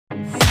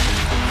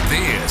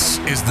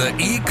is the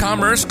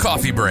E-Commerce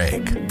Coffee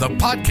Break, the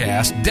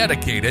podcast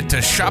dedicated to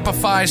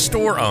Shopify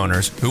store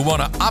owners who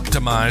want to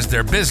optimize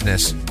their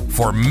business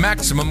for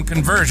maximum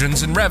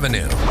conversions and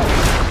revenue.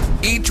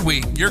 Each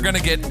week, you're going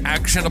to get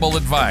actionable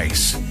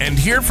advice and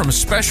hear from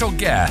special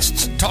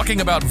guests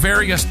talking about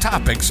various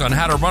topics on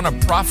how to run a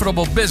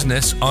profitable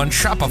business on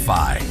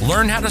Shopify.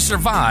 Learn how to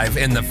survive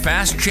in the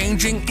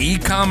fast-changing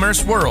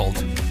e-commerce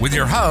world with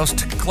your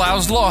host,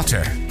 Klaus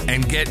Lauter,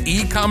 and get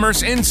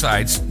e-commerce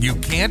insights you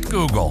can't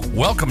Google.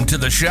 Welcome to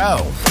the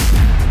show.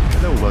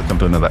 Hello, welcome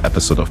to another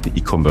episode of the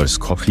E-Commerce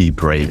Coffee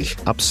Break.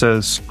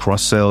 Upsells,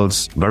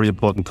 cross-sells, very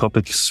important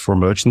topics for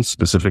merchants,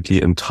 specifically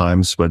in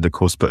times when the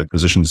cost per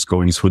acquisition is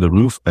going through the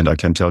roof. And I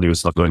can tell you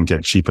it's not going to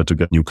get cheaper to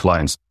get new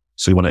clients.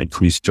 So you want to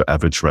increase your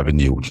average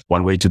revenue.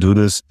 One way to do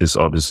this is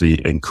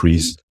obviously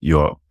increase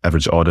your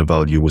average order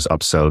value with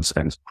upsells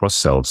and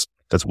cross-sells.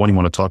 That's what we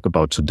want to talk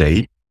about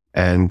today.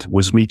 And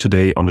with me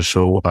today on the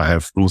show, I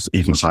have Ruth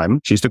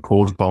Evensheim. She's the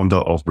co-founder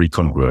of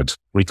Reconvert.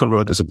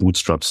 Reconvert is a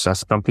bootstrap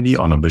SaaS company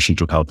on a mission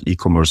to help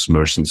e-commerce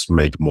merchants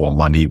make more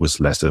money with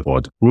less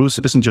effort. Ruth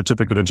isn't your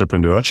typical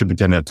entrepreneur. She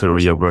began her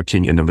career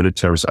working in the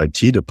military's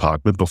IT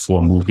department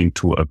before moving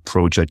to a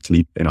project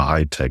lead in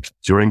high tech.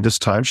 During this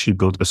time, she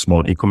built a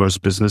small e-commerce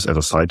business as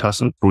a side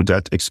hustle. Through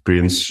that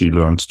experience, she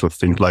learned to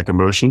think like a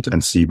merchant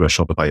and see where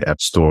Shopify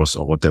app stores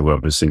or what they were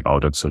missing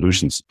out on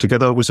solutions.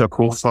 Together with her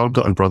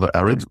co-founder and brother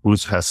Eric,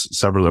 Ruth has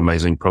several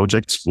amazing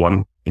projects,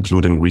 one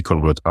including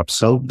Reconvert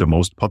Upsell, the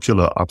most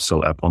popular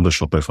upsell app on the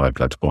Shopify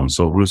platform.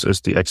 So Ruth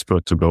is the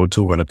expert to go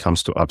to when it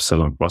comes to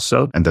upsell and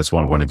cross-sell, and that's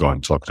what I want to go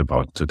and talk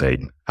about today.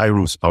 Hi,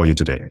 Ruth. How are you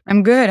today?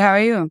 I'm good. How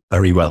are you?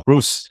 Very well.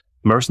 Ruth,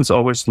 merchants are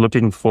always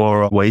looking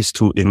for ways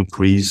to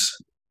increase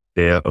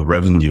their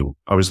revenue.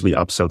 Obviously,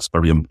 upsells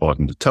are very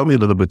important. Tell me a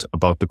little bit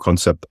about the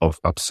concept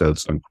of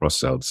upsells and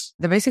cross-sells.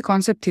 The basic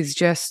concept is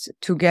just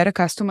to get a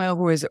customer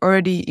who is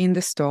already in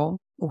the store,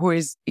 who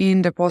is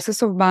in the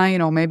process of buying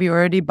or maybe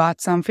already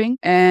bought something,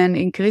 and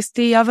increase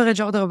the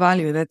average order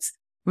value. That's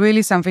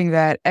really something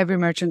that every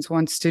merchant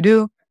wants to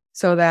do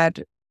so that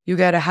you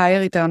get a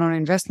higher return on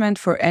investment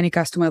for any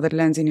customer that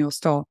lands in your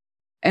store.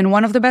 And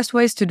one of the best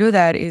ways to do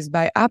that is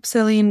by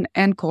upselling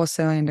and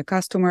cross-selling the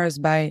customers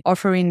by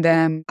offering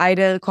them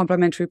either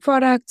complementary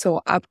products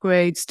or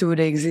upgrades to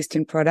the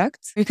existing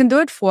products. You can do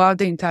it throughout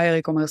the entire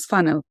e-commerce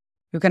funnel.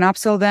 You can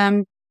upsell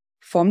them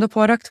from the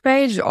product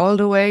page all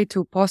the way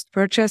to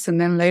post-purchase and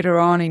then later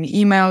on in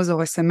emails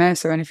or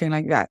SMS or anything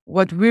like that.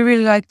 What we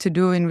really like to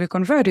do in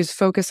Reconvert is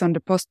focus on the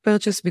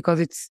post-purchase because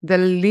it's the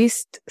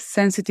least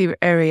sensitive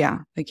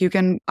area. Like you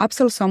can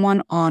upsell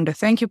someone on the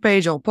thank you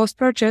page or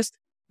post-purchase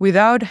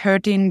without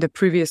hurting the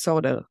previous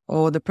order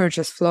or the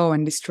purchase flow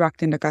and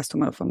distracting the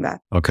customer from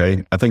that.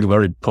 Okay. I think a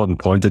very important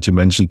point that you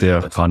mentioned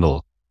there,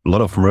 funnel. A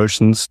lot of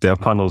merchants, their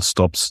funnel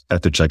stops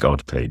at the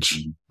checkout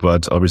page,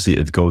 but obviously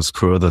it goes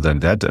further than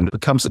that and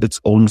becomes its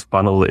own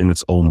funnel in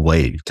its own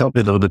way. Tell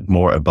me a little bit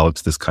more about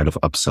this kind of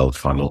upsell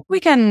funnel.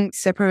 We can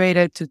separate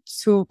it to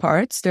two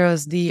parts.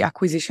 There's the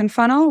acquisition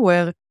funnel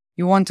where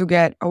you want to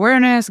get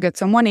awareness, get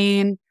someone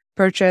in,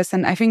 purchase.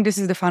 And I think this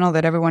is the funnel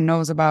that everyone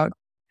knows about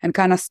and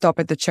kind of stop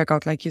at the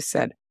checkout, like you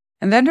said.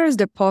 And then there's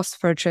the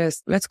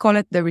post-purchase, let's call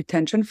it the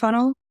retention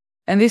funnel.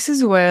 And this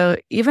is where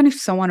even if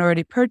someone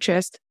already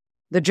purchased,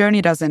 the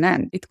journey doesn't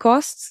end. It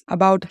costs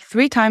about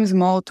 3 times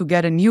more to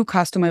get a new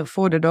customer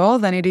through the door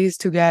than it is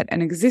to get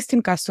an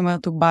existing customer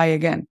to buy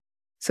again.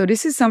 So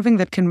this is something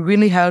that can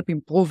really help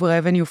improve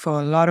revenue for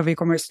a lot of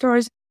e-commerce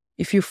stores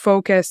if you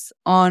focus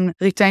on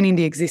retaining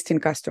the existing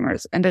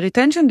customers. And the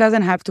retention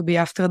doesn't have to be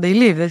after they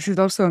leave. This is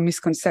also a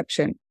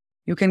misconception.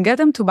 You can get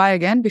them to buy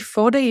again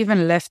before they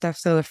even left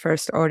after the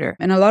first order.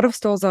 And a lot of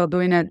stores are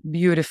doing it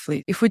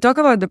beautifully. If we talk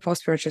about the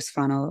post-purchase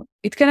funnel,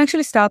 it can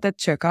actually start at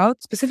checkout.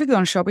 Specifically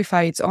on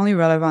Shopify, it's only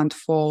relevant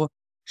for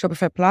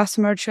Shopify Plus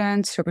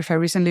merchants. Shopify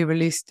recently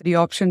released the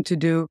option to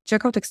do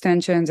checkout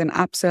extensions and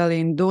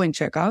upselling during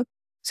checkout.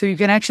 So you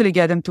can actually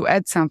get them to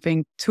add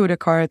something to the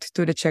cart,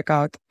 to the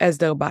checkout as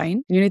they're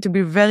buying. You need to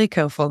be very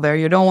careful there.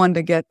 You don't want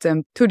to get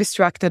them too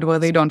distracted where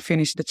they don't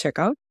finish the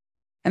checkout.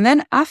 And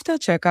then after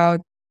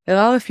checkout, there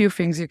are a few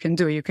things you can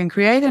do. You can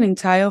create an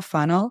entire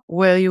funnel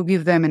where you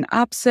give them an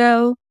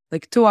upsell,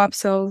 like 2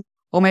 upsells,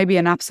 or maybe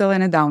an upsell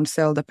and a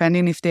downsell,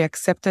 depending if they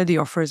accepted the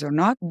offers or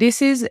not. This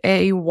is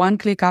a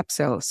one-click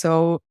upsell.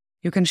 So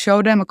you can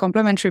show them a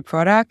complementary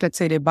product. Let's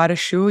say they bought a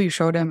shoe, you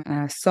show them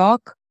a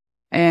sock,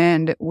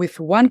 and with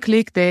one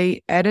click,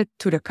 they add it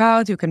to the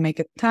cart. You can make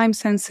it time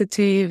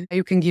sensitive.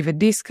 You can give a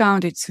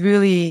discount. It's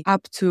really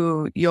up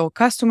to your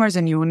customers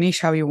and your niche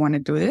how you want to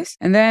do this.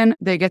 And then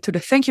they get to the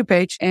thank you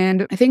page.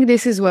 And I think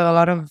this is where a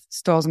lot of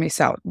stores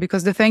miss out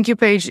because the thank you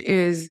page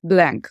is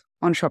blank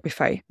on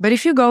Shopify. But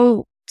if you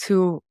go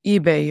to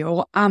eBay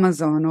or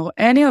Amazon or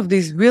any of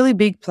these really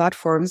big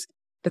platforms,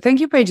 the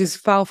thank you page is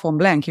far from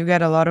blank. You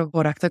get a lot of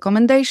product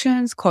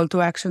recommendations, call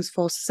to actions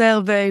for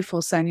survey,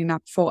 for signing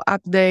up for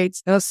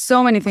updates. There are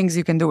so many things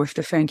you can do with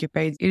the thank you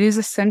page. It is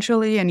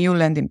essentially a new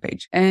landing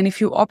page. And if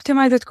you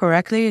optimize it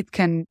correctly, it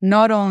can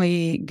not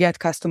only get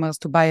customers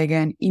to buy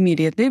again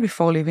immediately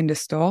before leaving the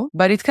store,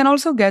 but it can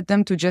also get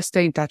them to just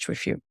stay in touch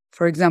with you.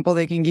 For example,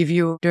 they can give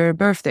you their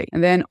birthday.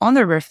 And then on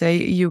their birthday,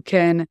 you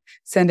can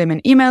send them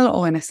an email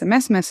or an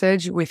SMS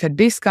message with a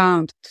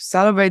discount to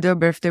celebrate their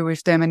birthday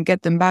with them and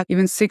get them back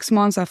even 6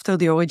 months after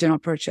the original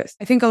purchase.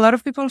 I think a lot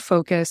of people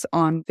focus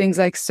on things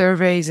like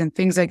surveys and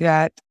things like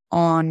that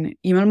on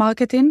email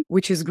marketing,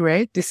 which is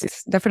great. This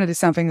is definitely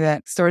something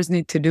that stores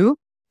need to do,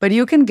 but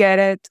you can get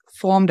it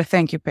from the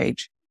thank you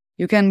page.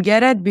 You can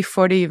get it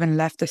before they even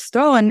left the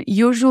store. And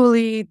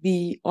usually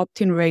the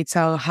opt-in rates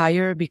are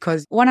higher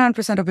because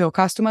 100% of your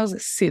customers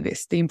see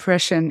this. The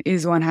impression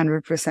is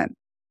 100%.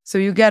 So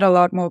you get a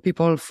lot more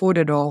people through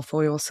the door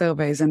for your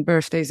surveys and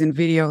birthdays and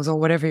videos or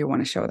whatever you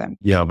want to show them.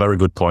 Yeah, very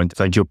good point.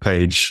 Thank you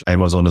page.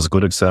 Amazon is a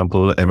good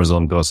example.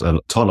 Amazon does a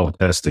ton of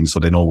testing, so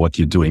they know what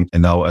you're doing.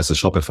 And now as a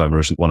Shopify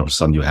merchant,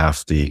 100% you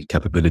have the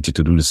capability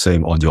to do the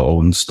same on your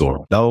own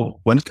store. Now,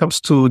 when it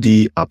comes to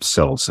the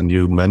upsells, and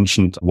you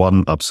mentioned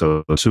one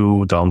upsell,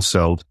 two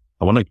downsell,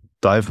 I want to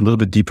dive a little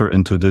bit deeper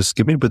into this.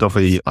 Give me a bit of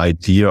an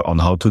idea on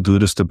how to do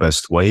this the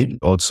best way.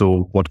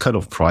 Also, what kind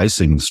of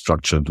pricing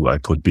structure do I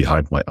put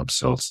behind my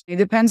upsells? It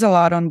depends a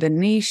lot on the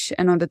niche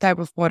and on the type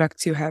of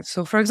products you have.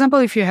 So for example,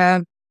 if you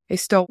have a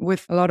store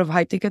with a lot of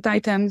high ticket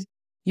items,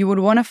 you would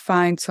want to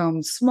find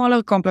some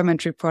smaller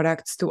complementary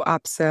products to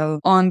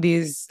upsell on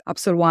these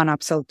upsell 1,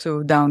 upsell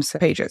 2 downsell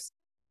pages.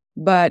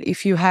 But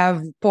if you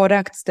have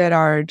products that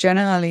are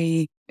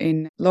generally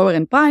in lower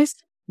in price,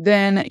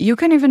 then you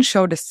can even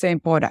show the same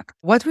product.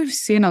 What we've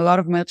seen a lot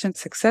of merchant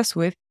success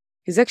with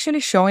is actually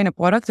showing a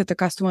product that the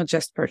customer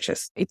just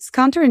purchased. It's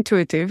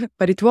counterintuitive,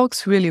 but it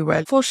works really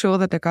well. For sure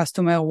that the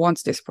customer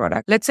wants this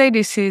product. Let's say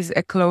this is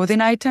a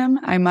clothing item.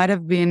 I might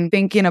have been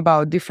thinking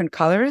about different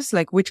colors,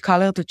 like which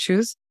color to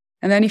choose.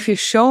 And then if you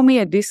show me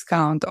a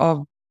discount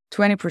of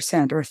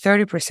 20% or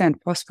 30%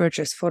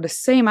 post-purchase for the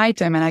same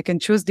item, and I can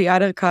choose the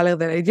other color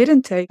that I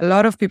didn't take, a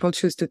lot of people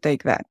choose to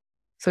take that.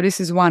 So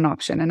this is one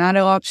option. Another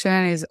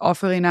option is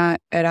offering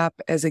it up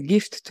as a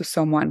gift to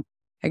someone.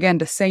 Again,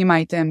 the same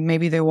item,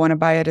 maybe they want to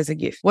buy it as a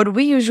gift. What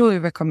we usually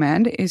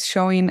recommend is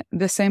showing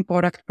the same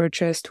product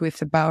purchased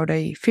with about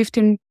a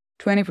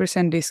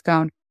 15-20%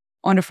 discount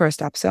on the first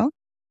upsell.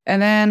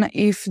 And then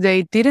if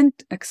they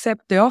didn't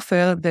accept the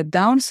offer, the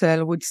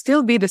downsell would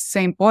still be the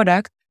same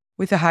product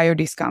with a higher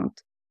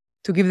discount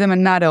to give them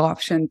another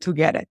option to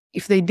get it.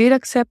 If they did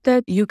accept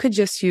it, you could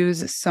just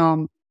use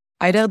some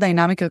either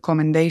dynamic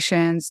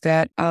recommendations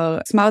that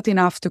are smart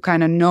enough to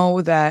kind of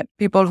know that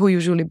people who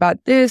usually buy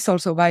this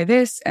also buy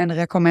this, and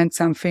recommend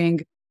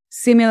something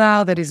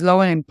similar that is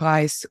lower in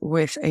price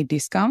with a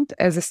discount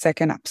as a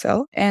second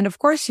upsell. And of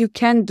course, you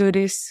can do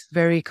this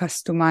very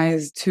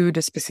customized to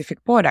the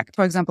specific product.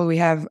 For example, we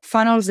have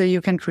funnels that you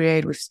can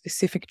create with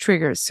specific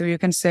triggers. So you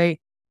can say,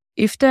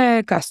 if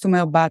the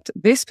customer bought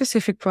this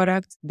specific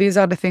product, these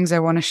are the things I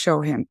want to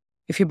show him.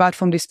 If you bought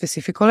from this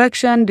specific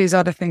collection, these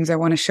are the things I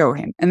want to show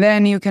him. And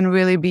then you can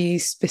really be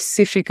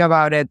specific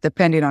about it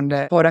depending on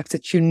the products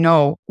that you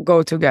know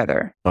go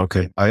together.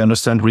 Okay. I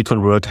understand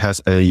Reconvert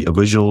has a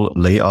visual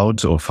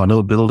layout or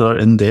funnel builder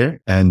in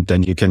there. And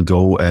then you can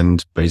go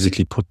and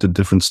basically put the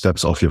different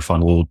steps of your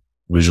funnel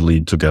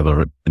visually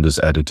together in this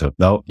editor.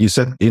 Now, you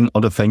said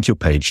on the thank you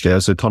page,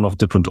 there's a ton of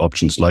different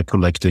options like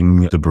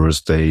collecting the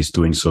birthdays,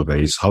 doing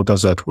surveys. How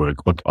does that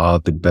work? What are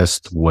the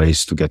best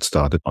ways to get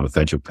started on the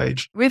thank you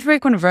page? With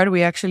Reconvert,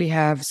 we actually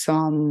have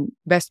some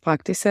best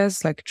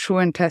practices, like true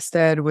and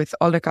tested with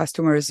all the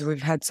customers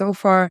we've had so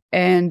far.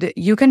 And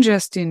you can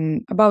just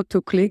in about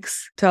 2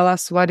 clicks tell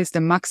us what is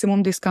the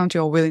maximum discount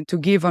you're willing to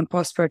give on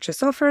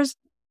post-purchase offers,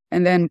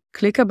 and then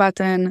click a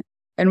button.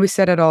 And we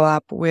set it all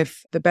up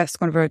with the best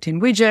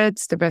converting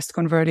widgets, the best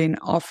converting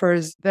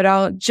offers that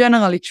are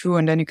generally true,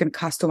 and then you can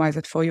customize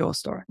it for your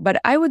store. But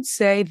I would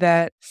say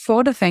that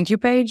for the thank you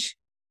page,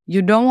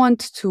 you don't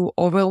want to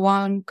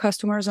overwhelm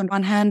customers on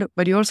one hand,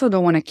 but you also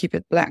don't want to keep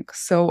it blank.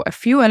 So a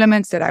few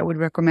elements that I would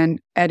recommend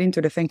adding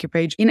to the thank you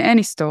page in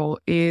any store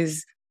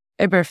is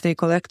a birthday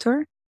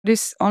collector.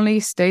 This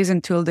only stays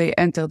until they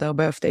enter their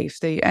birthday.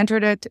 If they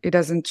entered it, it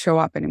doesn't show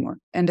up anymore.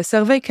 And the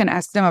survey can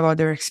ask them about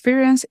their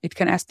experience. It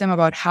can ask them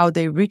about how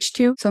they reached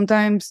you.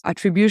 Sometimes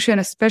attribution,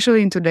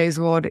 especially in today's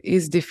world,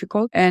 is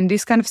difficult. And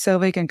this kind of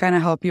survey can kind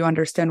of help you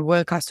understand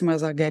where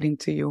customers are getting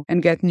to you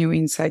and get new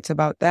insights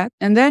about that.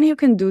 And then you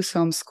can do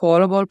some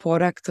scrollable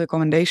product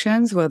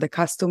recommendations where the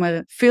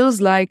customer feels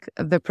like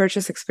the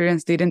purchase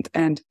experience didn't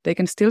end. They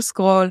can still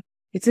scroll.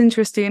 It's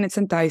interesting. It's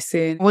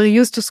enticing. We're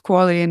used to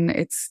scrolling.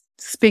 It's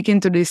speaking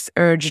to this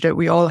urge that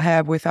we all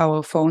have with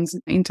our phones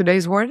in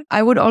today's world.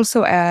 I would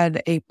also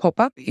add a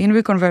pop-up. In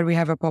Reconvert, we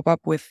have a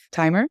pop-up with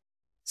timer.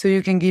 So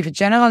you can give a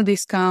general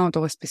discount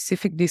or a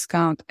specific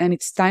discount, and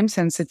it's time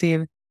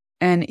sensitive.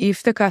 And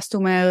if the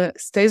customer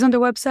stays on the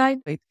website,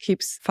 it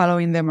keeps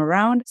following them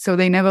around, so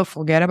they never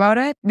forget about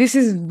it. This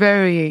is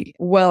very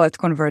well at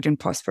converting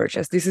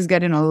post-purchase. This is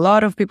getting a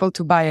lot of people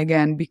to buy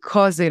again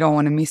because they don't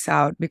want to miss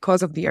out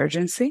because of the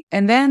urgency.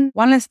 And then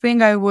one last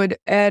thing I would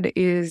add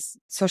is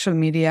social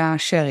media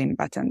sharing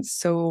buttons.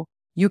 So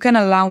you can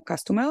allow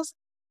customers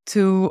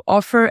to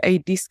offer a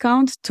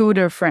discount to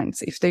their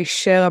friends if they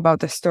share about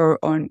the store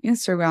on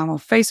Instagram or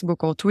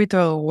Facebook or Twitter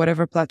or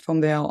whatever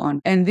platform they are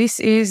on. And this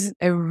is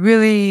a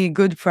really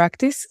good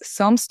practice.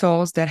 Some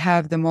stores that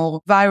have the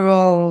more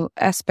viral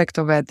aspect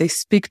of it, they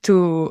speak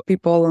to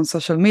people on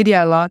social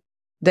media a lot.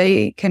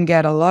 They can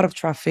get a lot of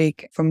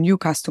traffic from new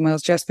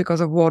customers just because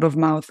of word of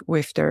mouth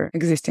with their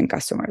existing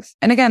customers.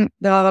 And again,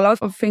 there are a lot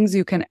of things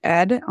you can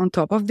add on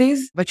top of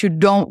these, but you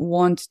don't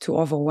want to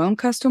overwhelm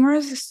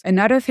customers.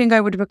 Another thing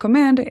I would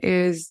recommend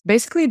is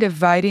basically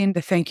dividing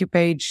the thank you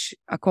page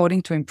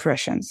according to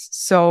impressions.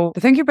 So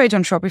the thank you page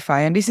on Shopify,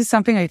 and this is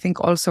something I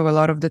think also a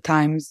lot of the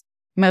times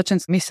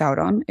merchants miss out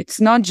on.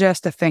 It's not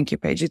just a thank you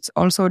page. It's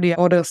also the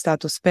order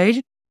status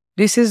page.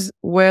 This is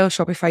where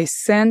Shopify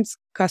sends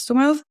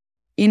customers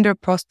in their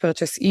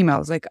post-purchase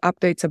emails, like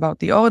updates about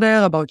the order,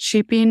 about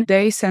shipping,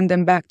 they send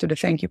them back to the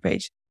thank you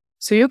page.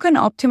 So you can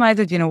optimize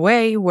it in a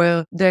way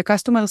where the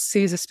customer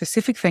sees a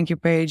specific thank you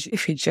page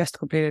if he just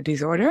completed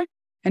his order,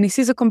 and he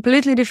sees a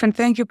completely different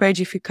thank you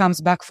page if he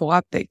comes back for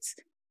updates.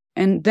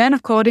 And then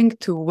according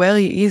to where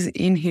he is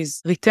in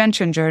his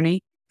retention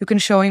journey, you can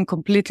show him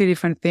completely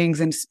different things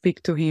and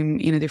speak to him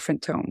in a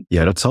different tone.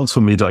 Yeah, that sounds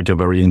for me like a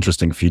very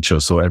interesting feature.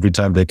 So every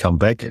time they come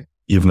back,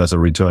 even as a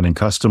returning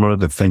customer,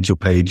 the thank you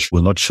page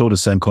will not show the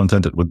same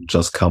content. It would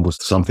just come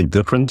with something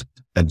different.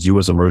 And you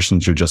as a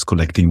merchant, you're just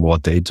collecting more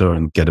data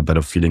and get a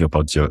better feeling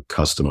about your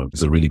customer.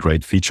 It's a really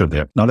great feature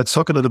there. Now let's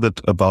talk a little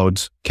bit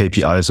about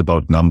KPIs,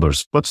 about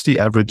numbers. What's the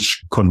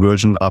average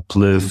conversion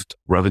uplift,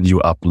 revenue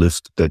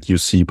uplift that you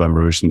see by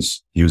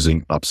merchants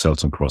using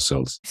upsells and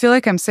cross-sells? I feel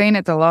like I'm saying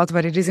it a lot,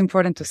 but it is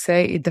important to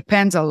say it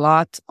depends a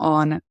lot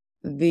on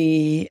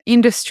the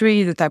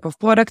industry, the type of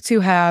products you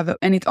have,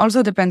 and it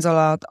also depends a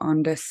lot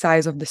on the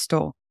size of the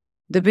store.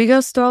 The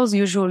bigger stores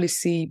usually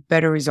see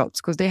better results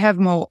because they have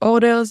more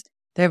orders,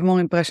 they have more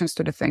impressions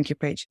to the thank you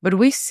page. But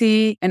we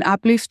see an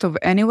uplift of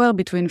anywhere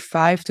between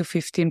 5 to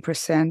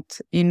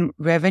 15% in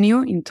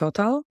revenue in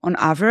total. On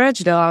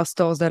average, there are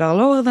stores that are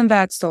lower than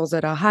that, stores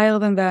that are higher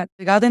than that.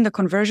 Regarding the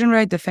conversion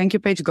rate, the thank you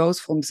page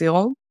goes from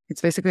 0, it's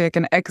basically like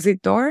an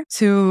exit door,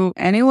 to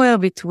anywhere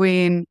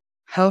between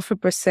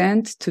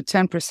 0.5% to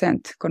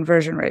 10%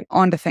 conversion rate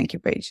on the thank you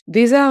page.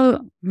 These are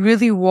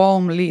really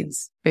warm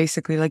leads,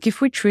 basically. Like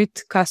if we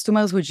treat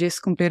customers who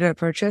just completed a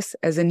purchase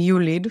as a new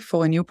lead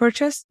for a new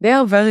purchase, they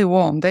are very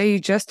warm. They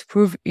just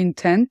prove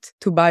intent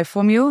to buy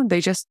from you.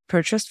 They just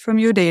purchased from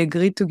you. They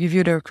agreed to give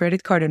you their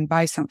credit card and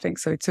buy something.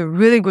 So it's a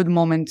really good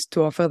moment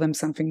to offer them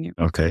something new.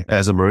 Okay.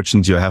 As a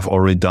merchant, you have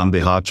already done the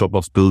hard job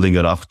of building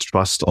enough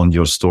trust on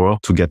your store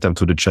to get them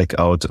to the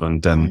checkout.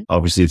 And then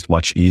obviously it's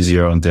much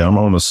easier on their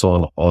own,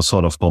 all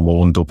sort of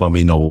hormone,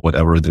 dopamine or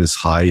whatever it is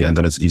high. And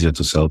then it's easier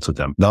to sell to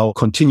them. Now,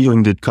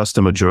 continuing the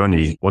customer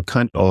journey, what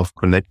kind of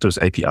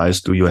connectors,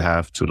 APIs do you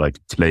have to like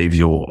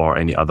Klaviyo or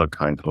any other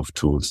kind of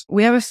tools?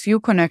 We have a few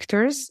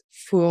connectors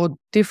for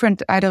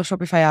different either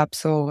Shopify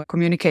apps or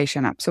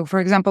communication apps. So for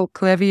example,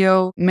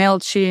 Klaviyo,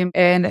 MailChimp,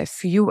 and a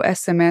few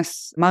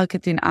SMS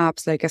marketing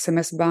apps like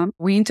SMS Bump.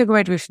 We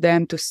integrate with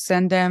them to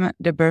send them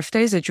the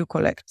birthdays that you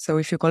collect. So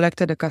if you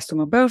collected a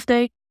customer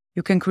birthday,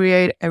 you can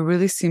create a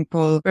really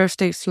simple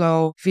birthday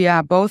flow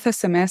via both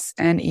SMS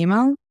and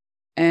email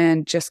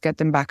and just get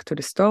them back to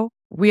the store.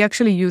 We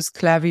actually use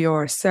Klaviyo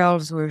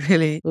ourselves. We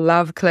really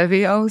love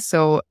Klaviyo.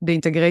 So the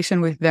integration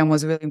with them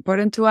was really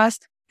important to us.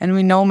 And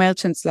we know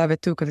merchants love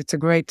it too because it's a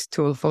great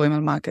tool for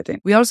email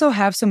marketing. We also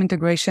have some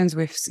integrations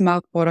with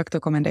smart product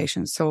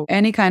recommendations. So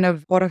any kind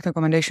of product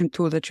recommendation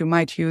tool that you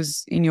might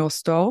use in your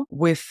store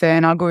with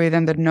an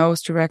algorithm that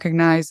knows to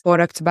recognize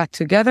products back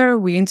together,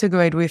 we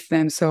integrate with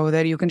them so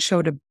that you can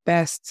show the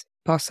best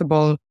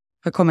possible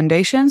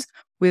recommendations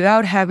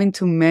without having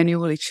to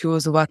manually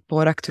choose what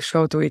product to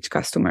show to each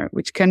customer,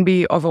 which can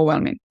be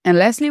overwhelming. And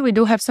lastly, we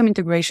do have some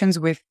integrations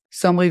with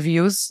some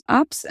reviews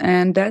apps,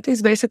 and that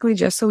is basically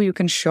just so you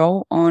can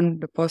show on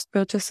the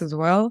post-purchase as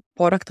well,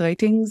 product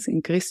ratings,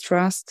 increase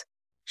trust,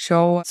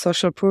 show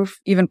social proof,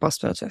 even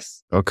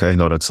post-purchase. Okay,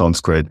 no, that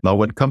sounds great. Now,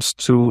 when it comes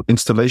to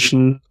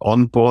installation,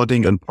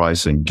 onboarding, and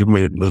pricing, give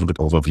me a little bit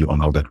overview on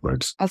how that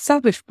works. I'll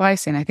start with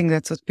pricing. I think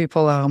that's what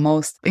people are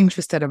most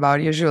interested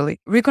about usually.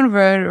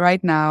 Reconvert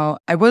right now,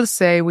 I will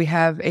say we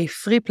have a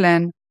free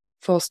plan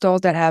for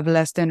stores that have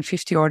less than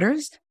 50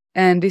 orders.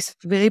 And this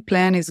free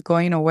plan is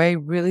going away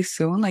really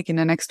soon, like in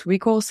the next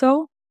week or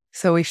so.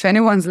 So if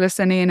anyone's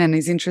listening and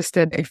is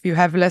interested, if you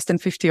have less than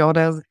 50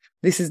 orders,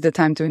 this is the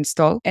time to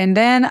install. And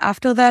then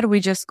after that, we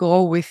just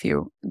grow with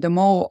you. The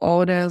more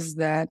orders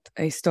that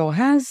a store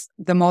has,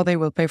 the more they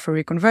will pay for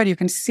Reconvert. You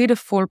can see the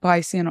full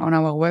pricing on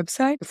our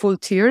website, the full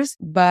tiers,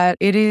 but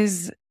it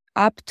is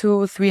up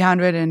to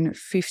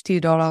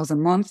 $350 a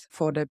month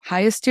for the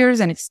highest tiers,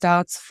 and it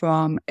starts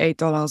from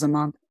 $8 a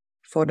month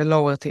for the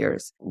lower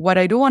tiers. What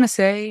I do want to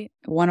say,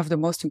 one of the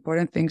most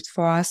important things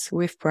for us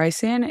with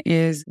pricing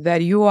is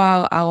that you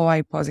are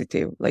ROI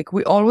positive. Like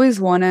we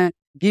always want to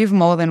give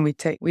more than we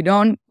take. We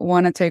don't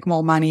want to take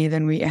more money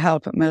than we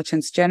help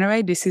merchants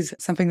generate. This is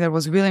something that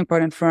was really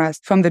important for us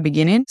from the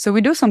beginning. So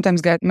we do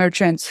sometimes get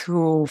merchants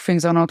who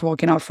things are not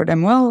working out for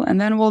them well,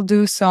 and then we'll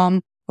do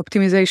some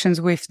optimizations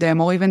with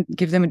them, or even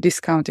give them a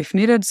discount if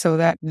needed so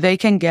that they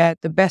can get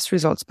the best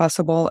results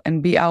possible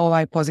and be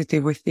ROI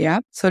positive with the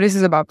app. So this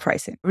is about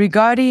pricing.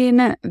 Regarding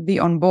the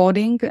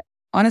onboarding,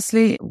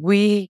 honestly,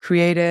 we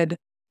created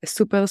a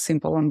super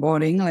simple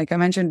onboarding. Like I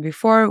mentioned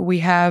before, we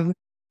have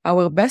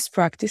our best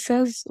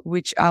practices,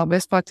 which are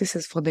best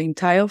practices for the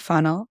entire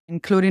funnel,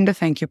 including the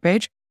thank you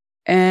page.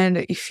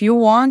 And if you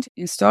want,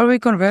 install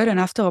Reconvert, and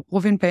after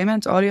approving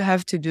payment, all you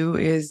have to do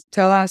is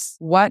tell us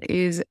what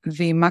is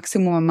the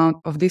maximum amount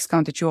of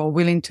discount that you are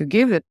willing to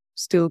give that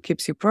still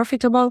keeps you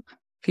profitable.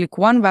 Click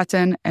one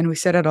button and we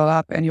set it all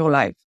up and you're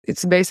live.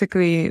 It's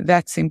basically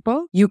that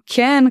simple. You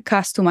can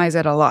customize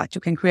it a lot.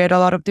 You can create a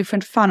lot of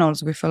different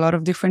funnels with a lot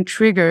of different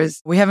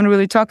triggers. We haven't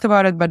really talked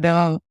about it, but there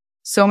are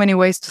so many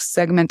ways to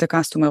segment a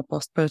customer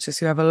post-purchase.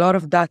 You have a lot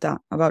of data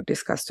about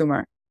this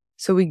customer.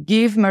 So we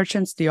give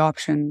merchants the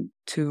option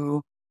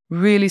to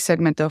really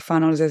segment their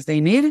funnels as they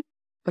need.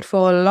 But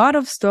for a lot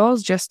of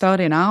stores just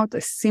starting out,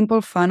 a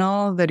simple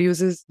funnel that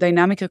uses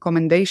dynamic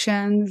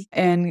recommendations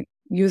and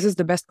uses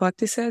the best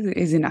practices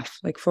is enough.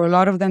 Like for a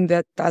lot of them,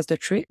 that does the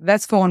trick.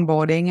 That's for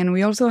onboarding. And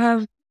we also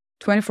have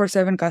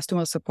 24/7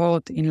 customer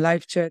support in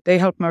live chat. They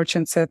help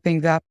merchants set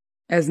things up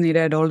as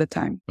needed all the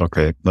time.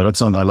 Okay. Now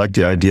I like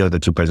the idea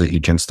that you basically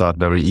can start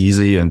very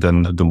easy, and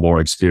then the more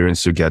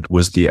experience you get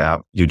with the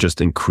app, you just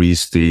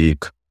increase the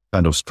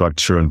kind of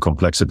structure and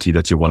complexity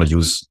that you want to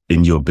use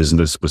in your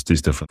business with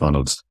these different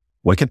funnels.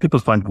 Where can people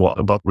find more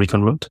about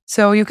Reconvert?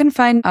 So you can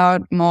find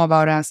out more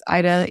about us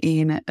either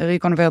in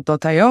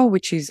reconvert.io,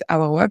 which is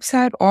our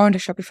website, or in the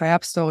Shopify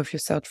App Store if you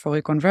search for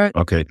Reconvert.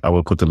 Okay, I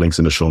will put the links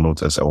in the show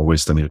notes as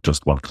always, then you're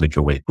just one click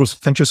away. Bruce,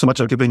 thank you so much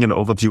for giving an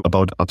overview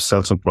about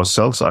upsells and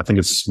cross-sells. I think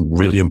it's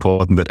really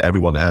important that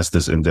everyone has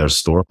this in their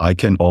store. I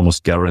can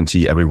almost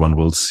guarantee everyone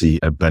will see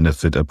a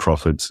benefit, a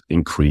profit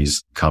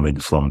increase coming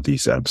from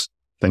these apps.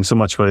 Thanks so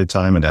much for your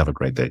time and have a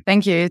great day.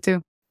 Thank you, you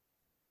too.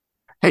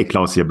 Hey,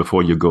 Klaus here.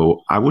 Before you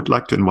go, I would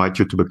like to invite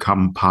you to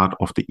become part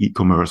of the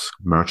e-commerce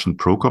Merchant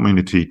Pro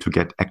community to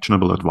get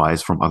actionable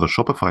advice from other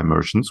Shopify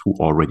merchants who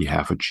already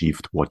have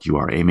achieved what you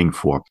are aiming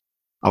for.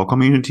 Our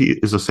community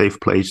is a safe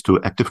place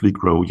to actively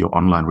grow your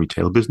online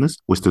retail business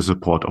with the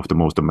support of the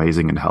most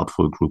amazing and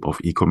helpful group of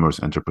e-commerce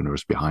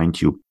entrepreneurs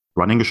behind you.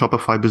 Running a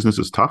Shopify business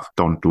is tough.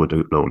 Don't do it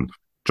alone.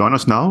 Join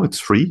us now. It's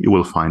free. You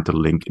will find the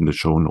link in the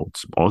show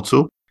notes.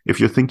 Also, if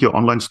you think your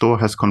online store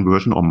has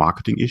conversion or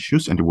marketing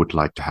issues and you would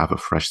like to have a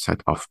fresh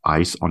set of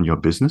eyes on your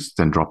business,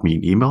 then drop me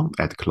an email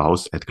at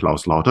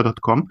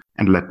klaus@klauslauter.com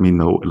and let me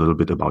know a little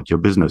bit about your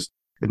business.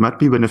 It might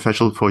be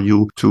beneficial for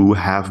you to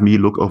have me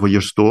look over your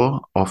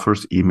store,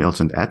 offers,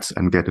 emails, and ads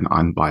and get an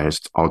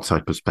unbiased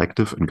outside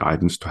perspective and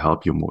guidance to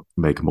help you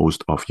make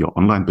most of your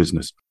online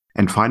business.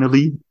 And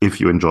finally, if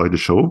you enjoy the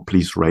show,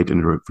 please rate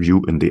and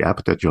review in the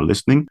app that you're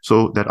listening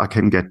so that I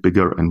can get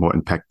bigger and more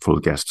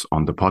impactful guests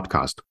on the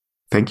podcast.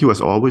 Thank you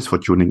as always for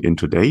tuning in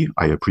today.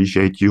 I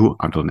appreciate you.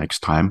 Until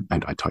next time,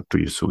 and I talk to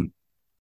you soon.